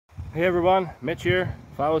Hey everyone, Mitch here,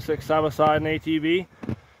 506SXS ATV,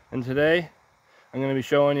 and today I'm going to be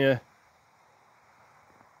showing you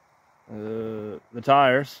the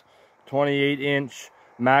tires, 28-inch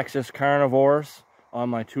Maxxis Carnivores on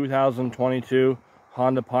my 2022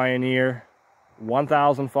 Honda Pioneer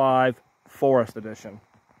 1005 Forest Edition.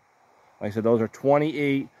 Like I said, those are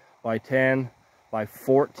 28 by 10 by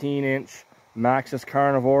 14-inch Maxxis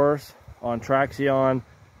Carnivores on Traxion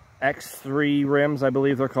X3 rims, I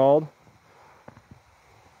believe they're called.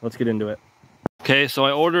 Let's get into it. Okay, so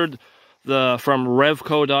I ordered from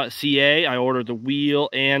revco.ca. I ordered the wheel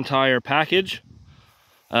and tire package.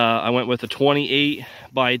 I went with a 28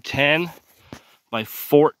 by 10 by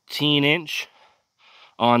 14 inch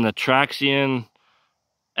on the Traxion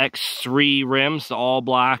X3 rims, the all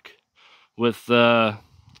black with the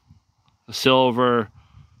silver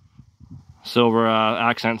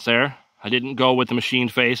accents there. I didn't go with the machine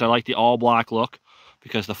face. I like the all black look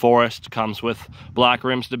because the Forest comes with black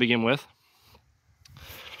rims to begin with.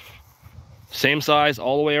 Same size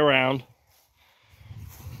all the way around.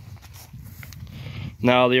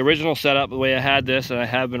 Now the original setup, the way I had this, and I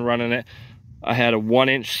have been running it, I had a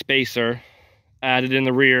 1-inch spacer added in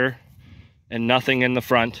the rear and nothing in the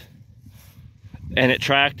front. And it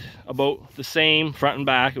tracked about the same front and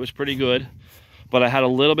back. It was pretty good. But I had a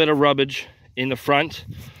little bit of rubbage in the front.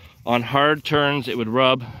 On hard turns, it would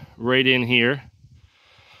rub right in here.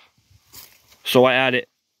 So I added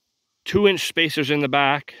 2-inch spacers in the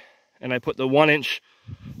back, and I put the 1-inch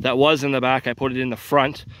that was in the back, I put it in the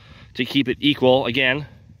front to keep it equal again.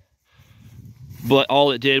 But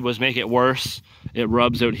all it did was make it worse. It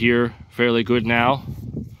rubs out here fairly good now.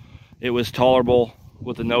 It was tolerable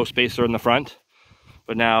with the no spacer in the front,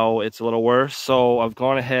 but now it's a little worse. So I've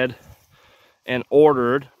gone ahead and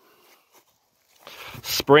ordered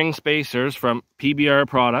spring spacers from PBR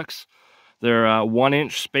products. They're a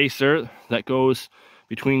 1-inch spacer that goes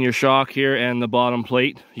between your shock here and the bottom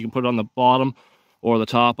plate. You can put it on the bottom or the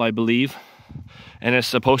top, I believe. And it's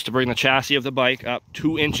supposed to bring the chassis of the bike up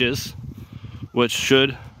 2 inches, which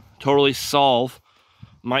should totally solve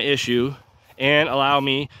my issue and allow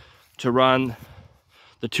me to run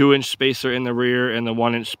the 2-inch spacer in the rear and the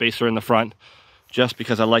 1-inch spacer in the front, just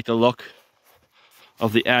because I like the look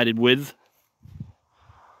of the added width.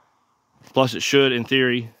 Plus it should, in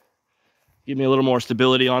theory, give me a little more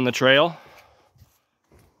stability on the trail.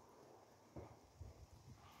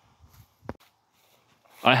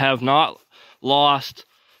 I have not lost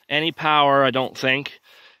any power, I don't think.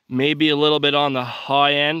 Maybe a little bit on the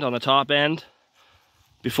high end, on the top end.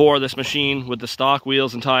 Before, this machine with the stock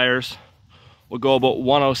wheels and tires would go about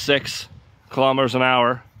 106 kilometers an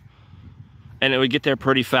hour, and it would get there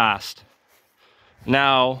pretty fast.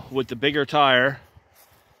 Now, with the bigger tire,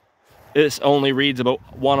 it only reads about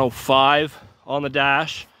 105 on the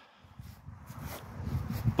dash,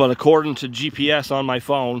 but according to GPS on my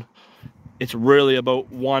phone, it's really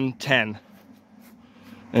about 110.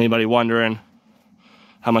 Anybody wondering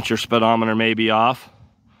how much your speedometer may be off?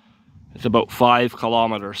 It's about 5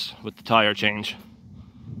 kilometers with the tire change.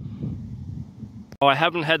 Oh, I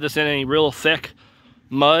haven't had this in any real thick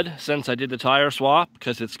mud since I did the tire swap,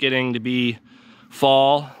 because it's getting to be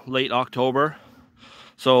fall, late October.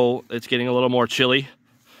 So it's getting a little more chilly.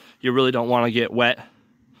 You really don't want to get wet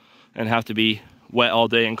and have to be wet all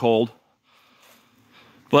day and cold.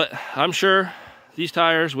 But I'm sure these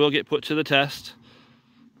tires will get put to the test,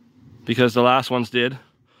 because the last ones did.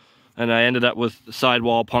 And I ended up with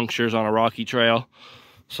sidewall punctures on a rocky trail.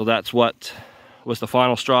 So that's what was the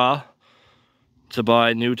final straw to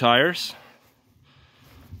buy new tires.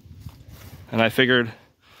 And I figured,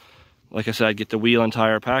 like I said, I'd get the wheel and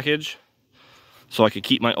tire package, so I could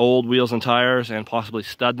keep my old wheels and tires and possibly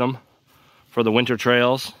stud them for the winter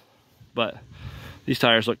trails. But these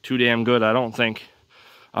tires look too damn good. I don't think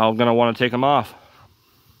I'm gonna want to take them off.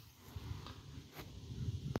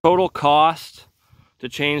 Total cost to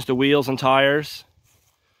change the wheels and tires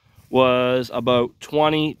was about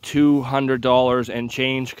 $2,200 and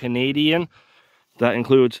change Canadian. That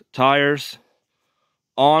includes tires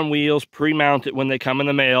on wheels, pre-mounted when they come in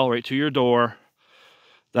the mail right to your door.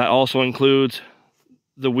 That also includes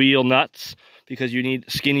the wheel nuts, because you need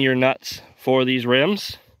skinnier nuts for these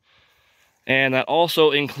rims. And that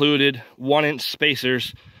also included 1-inch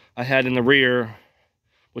spacers I had in the rear,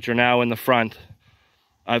 which are now in the front.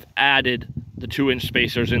 I've added the 2-inch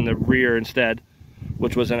spacers in the rear instead,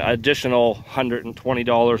 which was an additional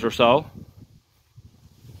 $120 or so.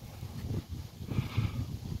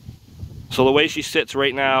 So the way she sits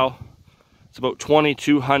right now, it's about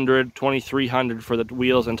 $2,200, $2,300 for the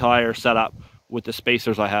wheels and tire setup with the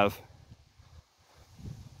spacers I have.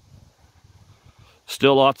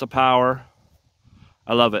 Still lots of power.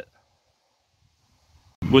 I love it.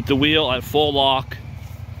 With the wheel at full lock,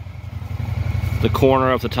 the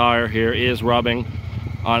corner of the tire here is rubbing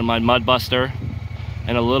on my mud buster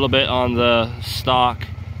and a little bit on the stock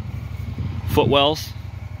footwells.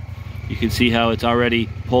 You can see how it's already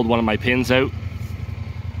pulled one of my pins out.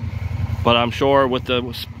 But I'm sure with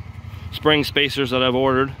the spring spacers that I've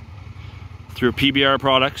ordered through PBR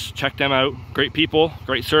products, check them out. Great people,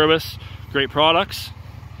 great service, great products.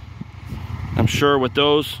 I'm sure with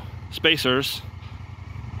those spacers,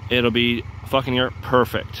 it'll be fucking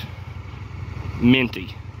perfect.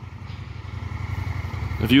 Minty.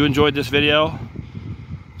 If you enjoyed this video,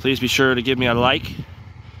 please be sure to give me a like,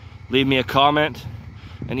 leave me a comment,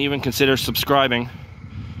 and even consider subscribing.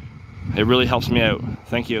 It really helps me out.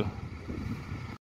 Thank you.